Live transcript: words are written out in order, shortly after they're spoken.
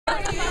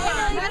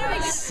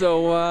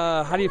So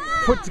how do you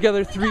put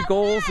together 3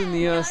 goals in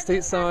the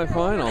state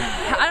semifinal?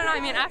 I don't know.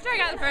 I mean, after I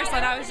got the first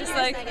one, I was just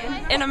like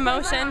in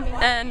emotion,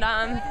 and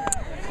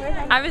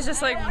I was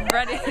just like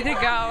ready to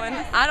go, and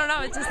I don't know,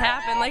 it just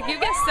happened. Like, you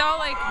get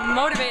so like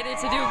motivated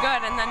to do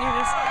good, and then you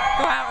just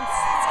go out and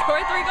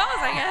score 3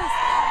 goals, I guess.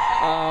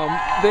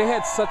 They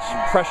had such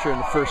pressure in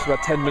the first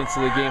about 10 minutes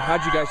of the game.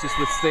 How'd you guys just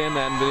withstand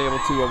that and been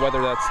able to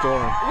weather that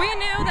storm? We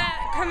knew that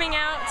coming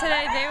out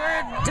today, they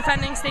were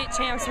defending state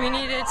champs. We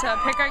needed to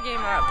pick our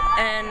game up,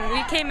 and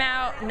we came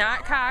out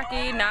not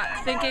cocky, not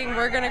thinking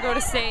we're going to go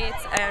to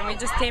states, and we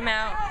just came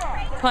out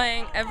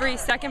playing every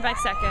second by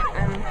second,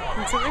 and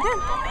that's what we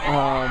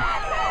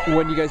did.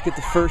 When you guys get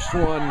the first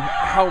one,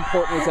 how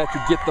important was that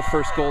to get the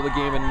first goal of the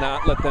game and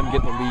not let them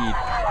get the lead?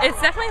 It's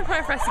definitely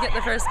important for us to get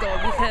the first goal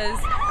because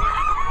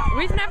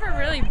we've never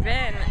really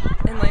been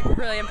in like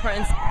really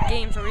important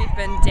games where we've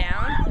been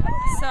down,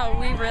 so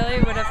we really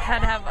would have had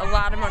to have a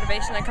lot of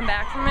motivation to come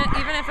back from it.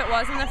 Even if it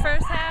was in the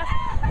first half,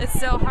 it's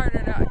still harder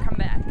to come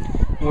back.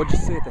 What'd you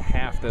say at the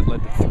half that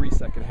led to 3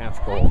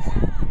 second-half goals?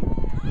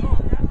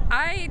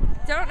 I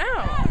don't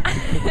know.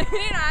 I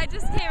mean, I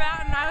just came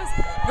out and I was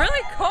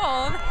really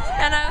cold,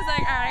 and I was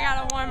like, all right, I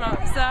gotta warm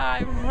up. So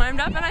I warmed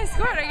up and I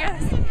scored, I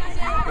guess.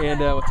 And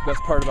what's the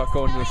best part about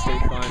going to the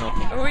state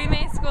final? We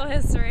made school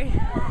history.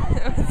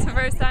 It was the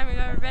first time we've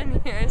ever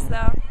been here, so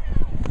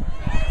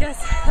I guess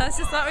that's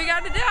just what we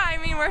got to do. I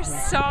mean, we're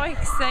so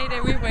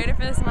excited. We've waited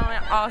for this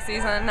moment all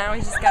season, and now we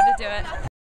just got to do it.